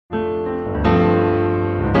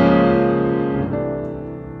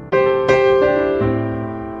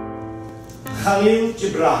Khalil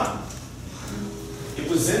Gibran. It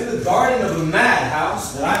was in the garden of a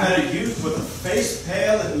madhouse that I met a youth with a face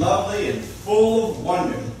pale and lovely and full of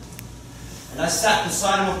wonder. And I sat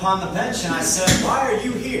beside him upon the bench and I said, "Why are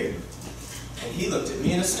you here?" And he looked at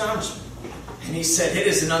me in astonishment. And he said, "It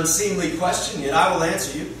is an unseemly question, yet I will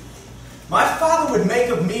answer you. My father would make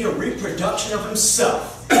of me a reproduction of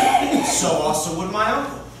himself. So also would my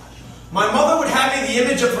uncle. My mother would have me the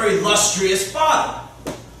image of her illustrious father.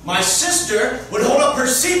 My sister would hold up her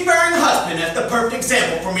seafaring husband as the perfect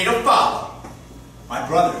example for me to follow. My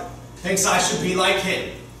brother thinks I should be like him,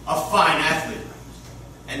 a fine athlete.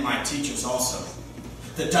 And my teachers also.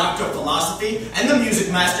 The doctor of philosophy, and the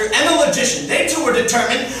music master, and the logician, they too were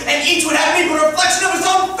determined, and each would have me but a reflection of his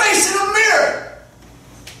own face in a mirror.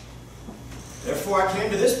 Therefore I came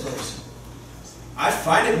to this place. I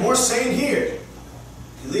find it more sane here.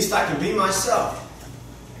 At least I can be myself."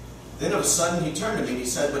 Then of a sudden he turned to me and he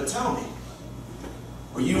said, "But tell me,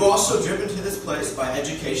 were you also driven to this place by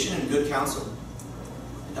education and good counsel?"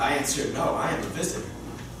 And I answered, "No, I am a visitor."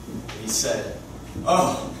 And he said,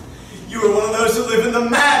 "Oh, you are one of those who live in the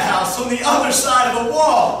madhouse on the other side of a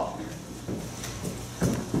wall."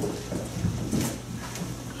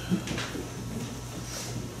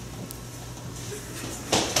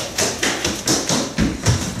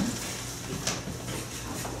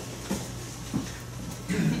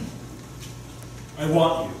 I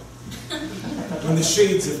want you. When the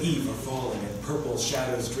shades of eve are falling and purple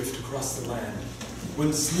shadows drift across the land,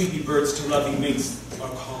 when sleepy birds to loving mates are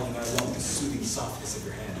calling, I want the soothing softness of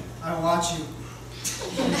your hand. I watch you.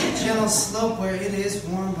 The gentle slope where it is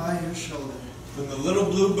warm by your shoulder. When the little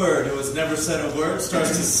blue bird who has never said a word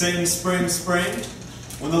starts to sing spring, spring.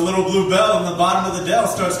 When the little blue bell in the bottom of the dell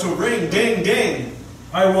starts to ring, ding, ding.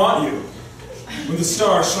 I want you. When the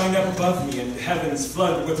stars shine up above me and the heavens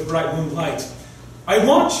flood with the bright moonlight, I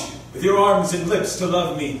want you, with your arms and lips, to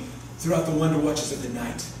love me throughout the wonder watches of the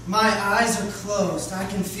night. My eyes are closed. I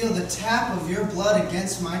can feel the tap of your blood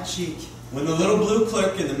against my cheek. When the little blue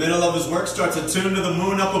clerk in the middle of his work starts to tune to the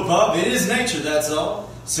moon up above, it is nature, that's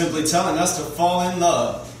all, simply telling us to fall in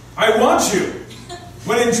love. I want you.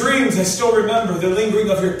 When in dreams I still remember the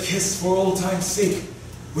lingering of your kiss for old time's sake.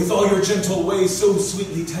 With all your gentle ways so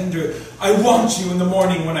sweetly tender, I want you in the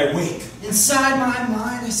morning when I wake. Inside my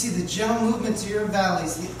mind I see the gentle movements of your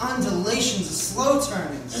valleys, the undulations of slow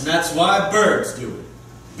turnings. And that's why birds do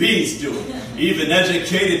it. Bees do it. Even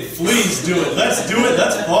educated fleas do it. Let's do it.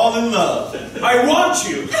 Let's fall in love. I want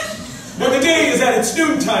you. When the day is at its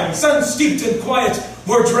noontime, sun-steeped and quiet,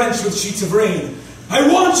 or drenched with sheets of rain. I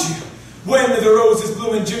want you. When the roses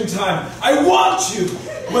bloom in June time. I want you.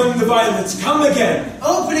 When the violets come again.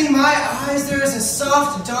 Opening my eyes, there is a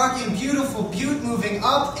soft, dark, and beautiful butte moving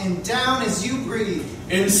up and down as you breathe.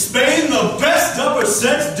 In Spain, the best upper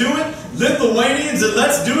sets do it. Lithuanians, and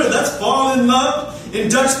let's do it. Let's fall in love. In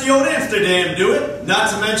Dutch, the old Amsterdam do it.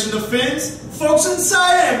 Not to mention the Finns. Folks in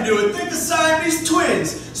Siam do it. Think of Siamese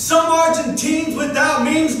twins. Some Argentines without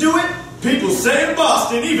means do it. People say in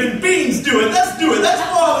Boston, even beans do it. Let's do it. Let's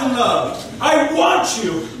fall in love. I want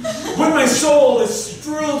you. When my soul is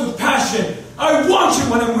thrilled with passion. I want you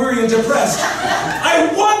when I'm weary and depressed.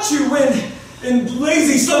 I want you when, in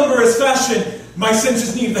lazy slumberous fashion, my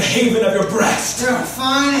senses need the haven of your breast. There are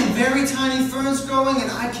fine and very tiny ferns growing,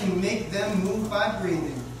 and I can make them move by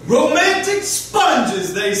breathing. Romantic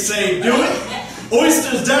sponges, they say, do it.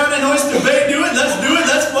 Oysters down in Oyster Bay do it. Let's do it.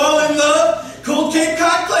 Let's fall in love. Cold Cape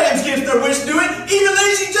Cod clams give their wish, do it. Even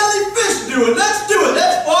lazy jellyfish do it. Let's do it.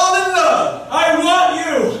 Let's fall in love. I want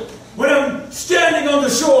you. When I'm standing on the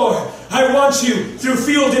shore, I want you through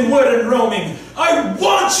field and wood and roaming. I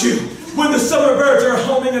want you when the summer birds are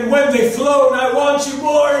homing and when they float. I want you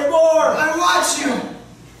more and more. I want you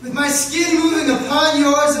with my skin moving upon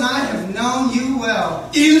yours, and I have known you well.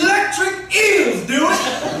 Electric eels do it.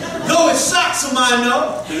 Though it shocks them, I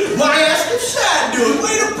know. Why ask if shad do it?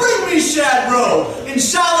 Way to bring me shad roe. In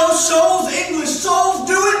shallow shoals, English souls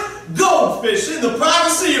do it. Goldfish in the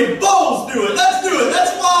privacy of bowls do it.